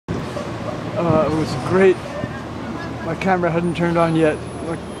It was great. My camera hadn't turned on yet.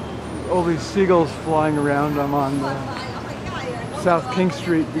 Like all these seagulls flying around. I'm on South King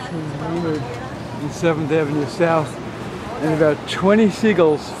Street between Maynard and 7th Avenue South, and about 20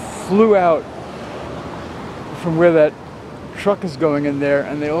 seagulls flew out from where that truck is going in there,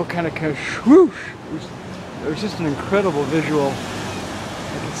 and they all kind of swoosh. It was just an incredible visual.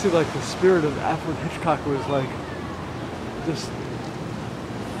 I could see like the spirit of Alfred Hitchcock was like just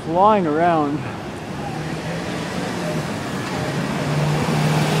flying around.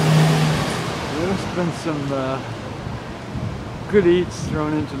 There's been some good eats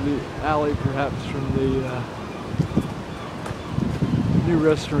thrown into the alley, perhaps from the new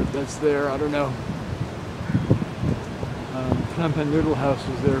restaurant that's there. I don't know. Phnom Penh Noodle House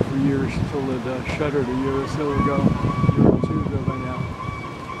was there for years until it shuttered a year or so ago. A year or two ago by now.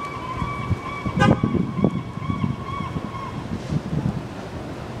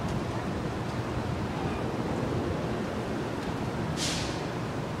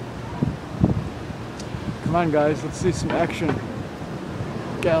 Come on guys, let's see some action.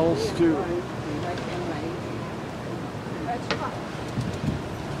 Gals too.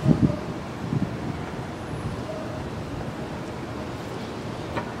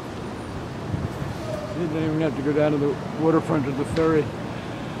 You don't even have to go down to the waterfront of the ferry.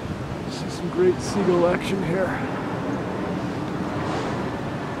 See some great seagull action here.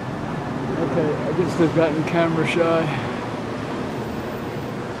 Okay, I guess they've gotten camera shy.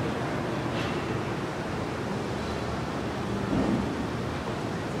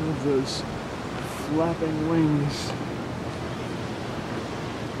 Those flapping wings.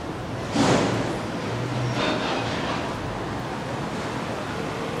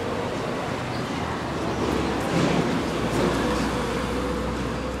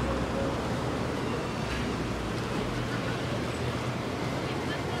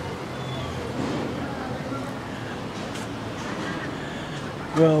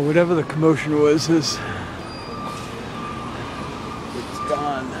 Well, whatever the commotion was, it's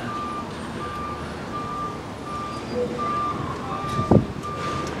gone.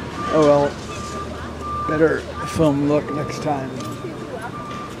 Oh well, better film look next time.